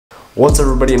What's up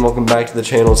everybody and welcome back to the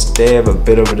channel. Today I have a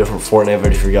bit of a different Fortnite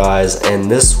video for you guys,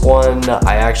 and this one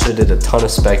I actually did a ton of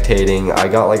spectating. I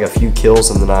got like a few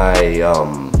kills and then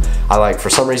I like for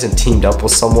some reason teamed up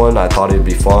with someone. I thought it'd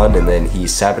be fun and then he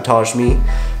sabotaged me,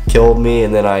 killed me,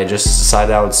 and then I just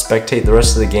decided I would spectate the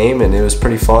rest of the game, and it was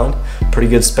pretty fun. Pretty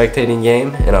good spectating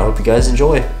game, and I hope you guys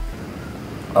enjoy.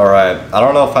 Alright, I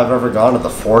don't know if I've ever gone to the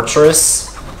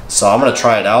fortress, so I'm gonna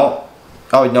try it out.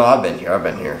 Oh no, I've been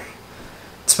here.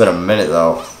 It's been a minute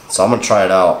though, so I'm gonna try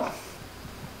it out.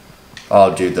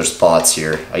 Oh dude, there's bots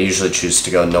here. I usually choose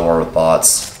to go nowhere with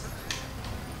bots.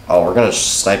 Oh, we're gonna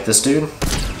snipe this dude?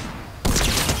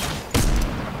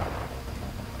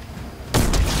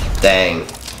 Dang.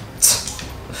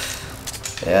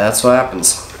 Yeah, that's what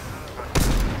happens.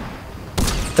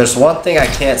 If there's one thing I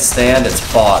can't stand,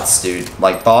 it's bots, dude.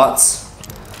 Like bots.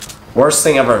 Worst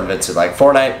thing ever invented. Like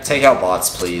Fortnite, take out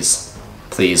bots, please.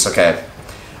 Please, okay.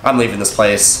 I'm leaving this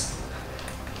place.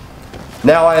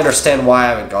 Now I understand why I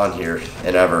haven't gone here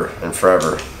in ever and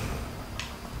forever.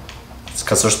 It's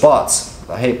because there's bots.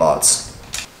 I hate bots.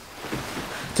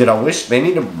 Dude, I wish they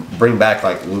need to bring back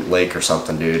like Loot Lake or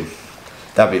something, dude.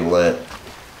 That'd be lit.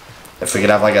 If we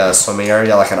could have like a swimming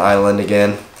area, like an island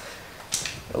again.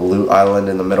 A loot island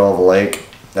in the middle of a lake.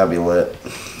 That'd be lit.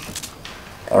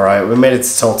 Alright, we made it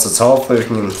to Tilted, so hopefully we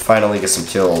can finally get some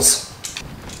kills.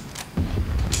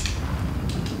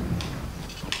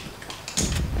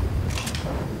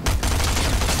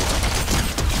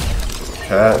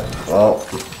 Okay, well.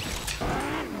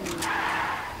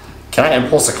 Can I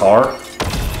impulse a car?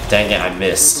 Dang it, I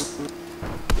missed.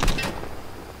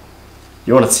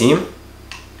 You want a team?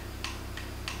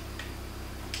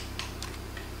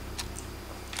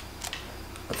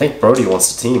 I think Brody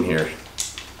wants a team here.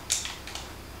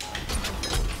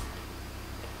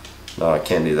 No, I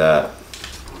can't do that.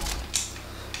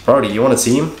 Brody, you want a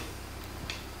team?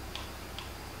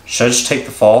 Should I just take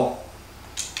the fall?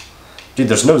 Dude,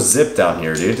 there's no zip down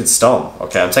here, dude. It's dumb.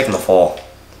 Okay, I'm taking the fall.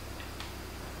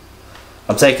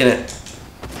 I'm taking it.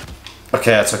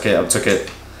 Okay, that's okay. I took it.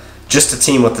 Just a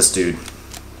team with this dude.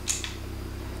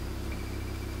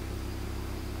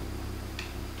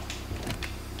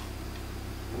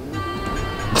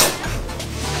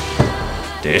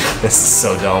 Dude, this is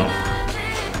so dumb.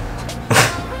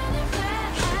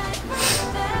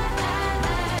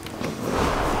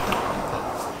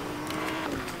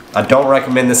 I don't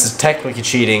recommend this. Is technically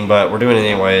cheating, but we're doing it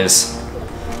anyways.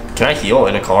 Can I heal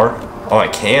in a car? Oh, I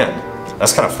can.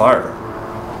 That's kind of fire.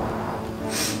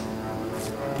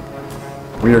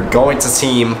 We are going to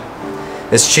team.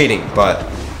 It's cheating, but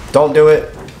don't do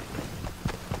it.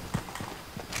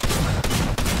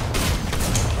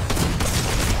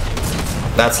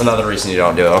 That's another reason you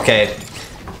don't do it. Okay,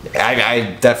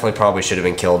 I definitely probably should have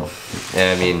been killed.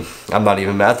 I mean, I'm not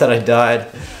even mad that I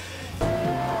died.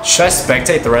 Should I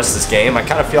spectate the rest of this game? I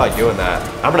kind of feel like doing that.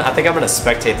 I think I'm gonna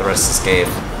spectate the rest of this game.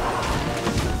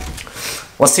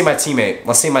 Let's see my teammate.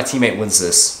 Let's see if my teammate wins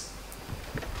this.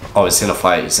 Oh, he's gonna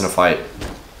fight. He's gonna fight.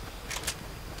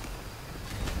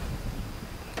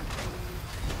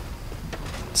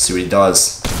 Let's see what he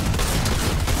does.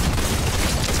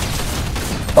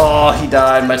 Oh, he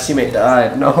died. My teammate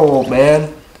died. No,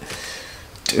 man.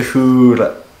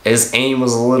 Dude, his aim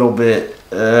was a little bit.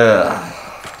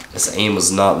 His aim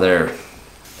was not there.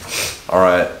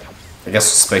 Alright. I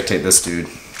guess we'll spectate this dude.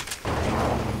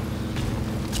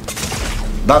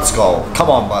 Let's go. Come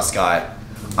on, bus guy.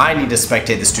 I need to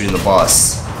spectate this dude in the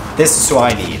bus. This is who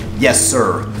I need. Yes,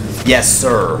 sir. Yes,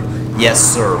 sir. Yes,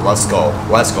 sir. Let's go.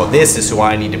 Let's go. This is who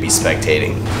I need to be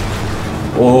spectating.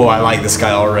 Oh, I like this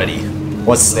guy already.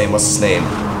 What's his name? What's his name?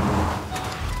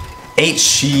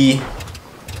 H.C.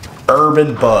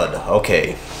 Urban Bud.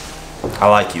 Okay. I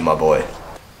like you, my boy.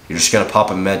 You're just gonna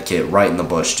pop a med kit right in the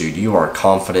bush, dude. You are a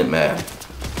confident man.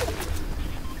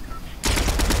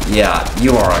 Yeah,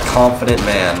 you are a confident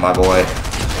man, my boy.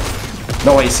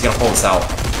 No way he's gonna pull this out.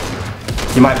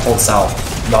 He might pull this out.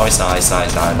 No, he's not. He's not.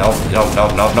 He's not. No, no, no,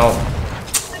 no, no.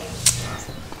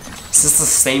 Is this the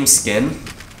same skin?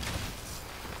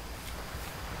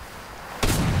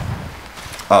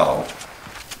 Uh-oh.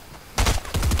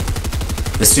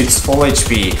 This dude's full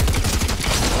HP.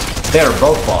 They're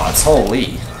both bots.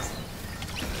 Holy.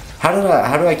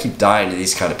 How do I keep dying to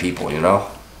these kind of people, you know?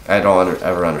 I don't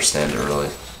ever understand it, really.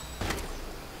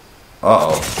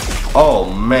 Uh-oh.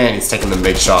 Oh, man, he's taking the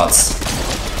big shots.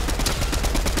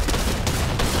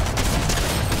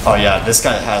 Oh, yeah, this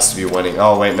guy has to be winning.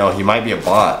 Oh, wait, no, he might be a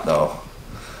bot, though.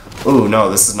 Ooh,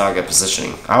 no, this is not good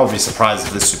positioning. I would be surprised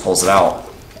if this dude pulls it out.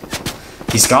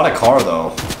 He's got a car,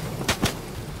 though.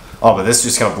 Oh, but this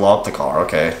dude's gonna blow up the car.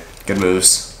 Okay, good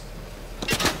moves.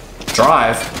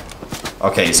 Drive.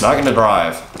 Okay, he's not gonna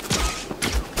drive.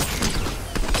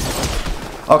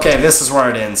 Okay, this is where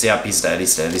it ends. Yep, he's dead,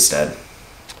 he's dead, he's dead.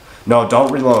 No,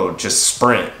 don't reload, just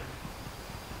sprint.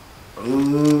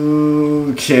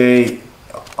 Okay.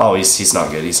 Oh, he's not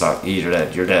good, he's not. You're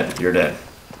dead, you're dead, you're dead.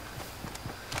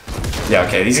 Yeah,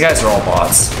 okay, these guys are all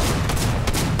bots.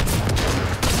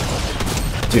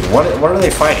 Dude, what are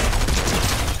they fighting?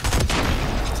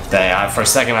 Dang, for a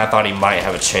second I thought he might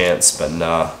have a chance, but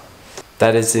nah.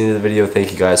 That is the end of the video.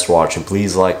 Thank you guys for watching.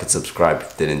 Please like and subscribe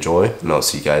if you did enjoy, and I'll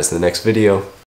see you guys in the next video.